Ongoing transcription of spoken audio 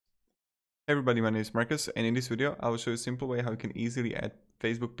Hey everybody, my name is Marcus, and in this video I will show you a simple way how you can easily add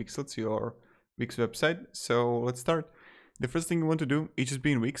Facebook pixels to your Wix website. So let's start. The first thing you want to do is just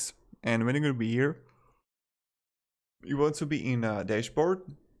be in Wix, and when you're going to be here, you want to be in dashboard,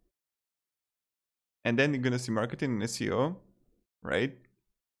 and then you're going to see marketing and SEO, right?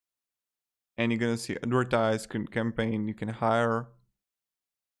 And you're going to see advertise, campaign, you can hire,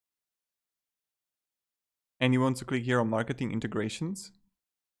 and you want to click here on marketing integrations.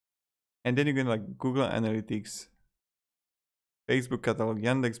 And then you're gonna like Google Analytics, Facebook Catalog,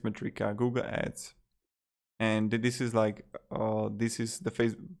 Yandex Metrica, Google Ads, and this is like this is the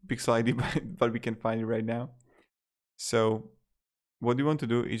Facebook Pixel ID, but we can find it right now. So what you want to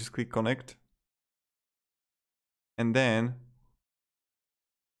do is just click Connect, and then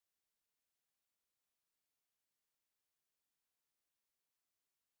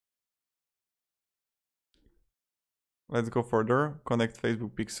let's go further. Connect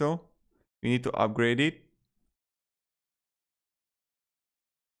Facebook Pixel. We need to upgrade it.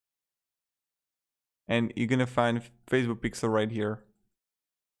 And you're gonna find Facebook Pixel right here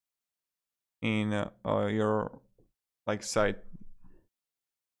in your like site.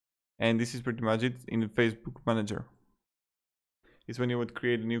 And this is pretty much it in the Facebook Manager. It's when you would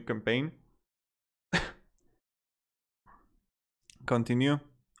create a new campaign. Continue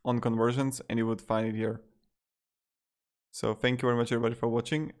on conversions, and you would find it here. So thank you very much everybody for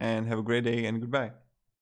watching, and have a great day and goodbye.